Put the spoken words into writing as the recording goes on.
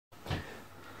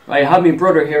I have my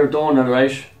brother here, Donald,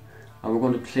 right? And we're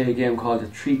going to play a game called the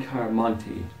 3-Card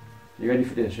Monte. You ready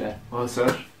for this, yeah? What's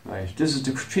that? Right, this is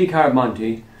the 3-Card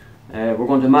Monte. We're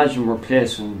going to imagine we're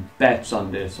placing bets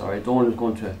on this, alright? Donald's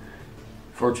going to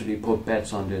virtually put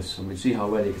bets on this and we'll see how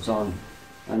well he gets on.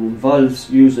 And involves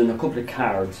using a couple of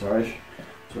cards, alright?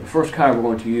 So the first card we're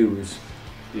going to use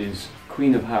is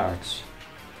Queen of Hearts.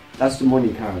 That's the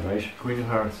money card, right? Queen of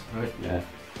Hearts, right? Yeah.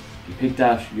 If you pick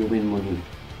that, you win money.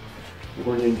 We're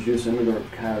going to introduce another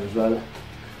card as well.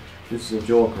 This is a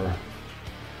joker.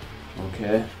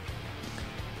 Okay.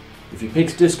 If he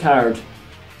picks this card,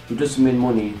 he doesn't win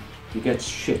money, he gets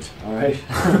shit, alright?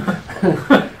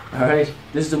 Alright?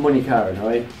 This is the money card,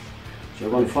 alright? So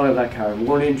we're going to follow that card. We're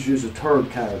going to introduce a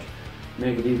third card,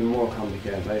 make it even more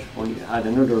complicated, right? We're going to add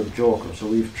another joker. So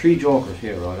we have 3 jokers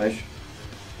here, alright?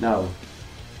 Now,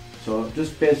 so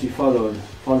just basically follow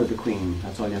the queen,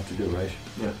 that's all you have to do, right?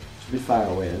 Yeah. It's a bit far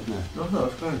away, isn't it? No,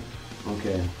 it's fine.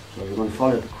 Okay, so we're going to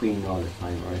follow the queen all the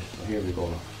time, right? So here we go.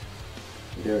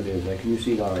 So there it is, right? Can you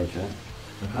see it alright, yeah?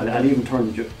 I'll even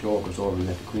turn the jokers over and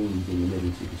let the queen be in the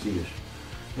middle so you can see it.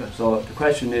 Yeah. So the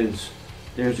question is,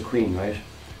 there's the queen, right?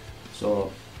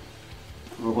 So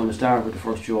we're going to start with the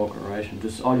first joker, right? And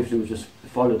just all you have to do is just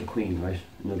follow the queen, right?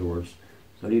 In other words.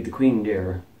 So leave the queen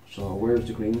there. So where's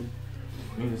the queen?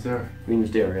 Queen is there. Queen is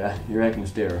there, yeah? You reckon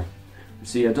it's there. You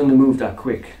see, I've done the move that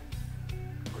quick.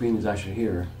 Queen is actually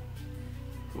here.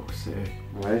 Fuck's sake.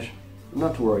 Alright?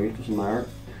 Not to worry, it doesn't matter.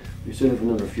 We still have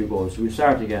another few goals. So we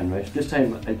start again, right? This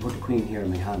time I'll put the queen here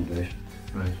in my hand, right?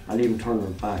 Right. I'll even turn her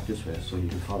back this way so you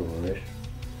can follow her, right?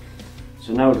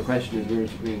 So now the question is,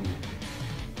 where's the queen?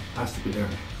 Has to be there.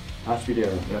 Has to be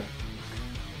there. Yeah.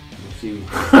 You see,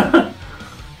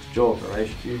 it's joker, right?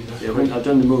 Jesus. Yeah, I've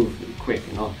done the move quick,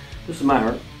 you know. Doesn't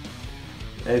matter.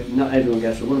 Not everyone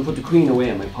gets it. I'm going to put the queen away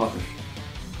in my pocket.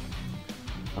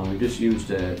 And we just used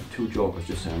 2 jokers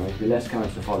this time, right? The less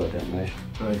cards to follow then, right?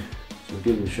 Right. So we'll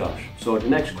give it a shot. So the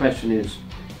next question is,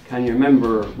 can you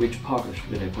remember which pocket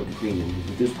did I put the queen in?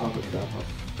 Is it this pocket or that pocket?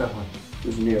 That one.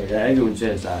 Isn't here? Yeah, everyone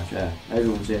says that, yeah.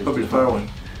 Everyone says Probably the far one.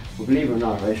 But believe it or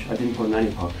not, right, I didn't put in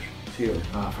any pocket. It's here.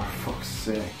 Ah, for fuck's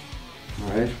sake.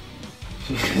 Alright?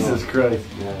 Jesus Christ.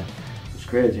 Yeah. It's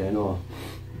crazy, I know.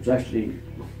 It was actually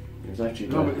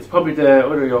no, but it's probably the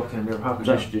other yoke in your pocket. It's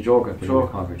actually the joker in your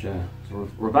pocket, yeah. So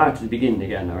we're back to the beginning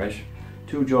again, alright?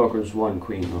 2 jokers, 1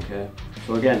 queen, okay?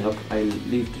 So again, look, I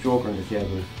leave the joker on the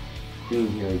table, queen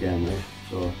here again, right?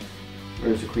 So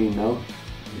where's the queen now?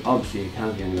 Obviously it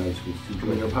can't be anywhere else because it's 2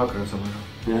 jokers. In your pocket or somewhere.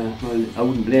 Yeah, well, I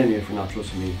wouldn't blame you for not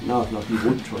trusting me. No, if not, you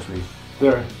wouldn't trust me.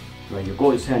 There. Right, your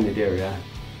gut is telling you there, yeah?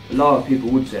 A lot of people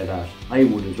would say that. I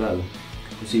would as well.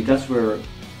 You see, that's where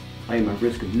I'm at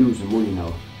risk of losing money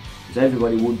now. Because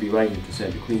everybody would be right to say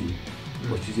the queen.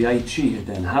 But you see, I cheated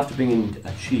then. I have to bring in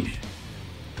a cheat.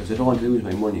 Because I don't want to lose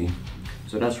my money.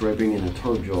 So that's where I bring in a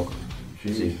third joker.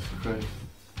 Jesus Christ.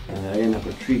 And I end up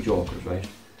with 3 jokers, right?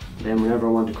 And then whenever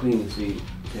I want the queen, you see,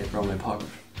 take her out of my pocket.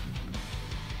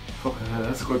 Fucking hell,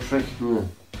 that's a good trick. Yeah.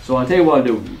 So I'll tell you what I'll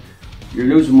do. You're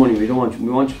losing money, we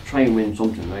want to try and win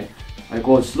something, right? I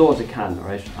go as slow as I can,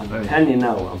 right? I'm pretending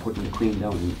now I'm putting the queen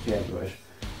down in the table, right?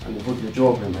 And I'm putting the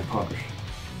joker in my pocket.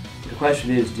 The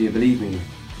question is, do you believe me?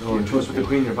 No, you trust with the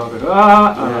queen in your pocket.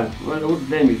 Ah! Yeah, well, I wouldn't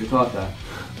blame you if you thought that.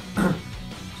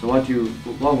 So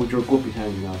what would your gut be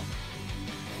telling you now?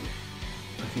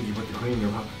 I think you put the queen in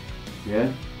your pocket.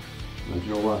 Yeah? Well, do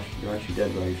you know what? You're actually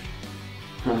dead right.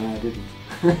 I didn't.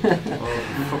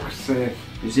 Oh, for fuck's sake.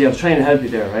 You see, I was trying to help you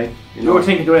there, right? You were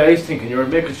thinking the way I was thinking. You were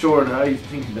making sure that I was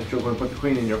thinking that you were going to put the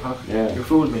queen in your pocket. Yeah. You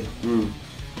fooled me.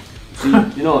 See,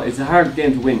 you know, it's a hard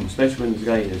game to win, especially when the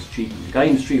guy is cheating. The guy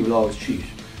in the street will always cheat.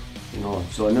 You know,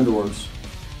 so in other words,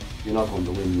 you're not going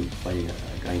to win by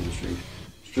a guy in the street.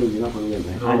 It's true, you're not going to win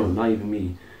by anyone, not even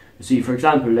me. You see, for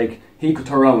example, like, he could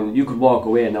turn around, you could walk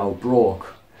away now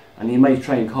broke, and he might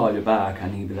try and call you back,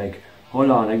 and he'd be like,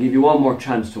 hold on, I'll give you one more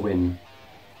chance to win.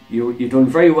 You've done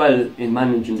very well in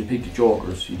managing to pick the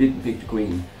jokers, you didn't pick the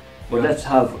queen. But let's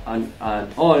have an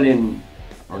all-in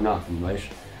or nothing, right?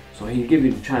 So he'll give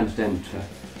you the chance then to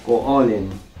go all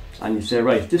in, and you say,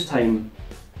 right, this time,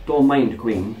 don't mind the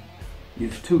queen. You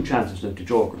have 2 chances like the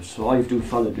jokers, so all you have to do is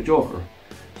follow the joker.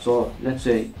 So let's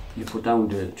say you put down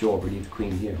the joker, leave the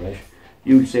queen here, right?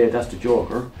 You'd say that's the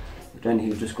joker, but then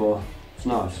he'll just go, it's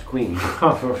not, it's the queen.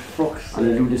 Oh, for fuck's sake. And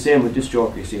you do the same with this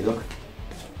joker, you see, look.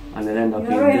 And it'll end up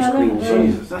being this queen.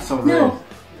 Jesus, that's so nice.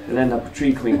 It'll end up with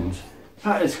 3 queens.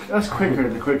 That's quicker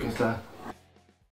than the quickest that.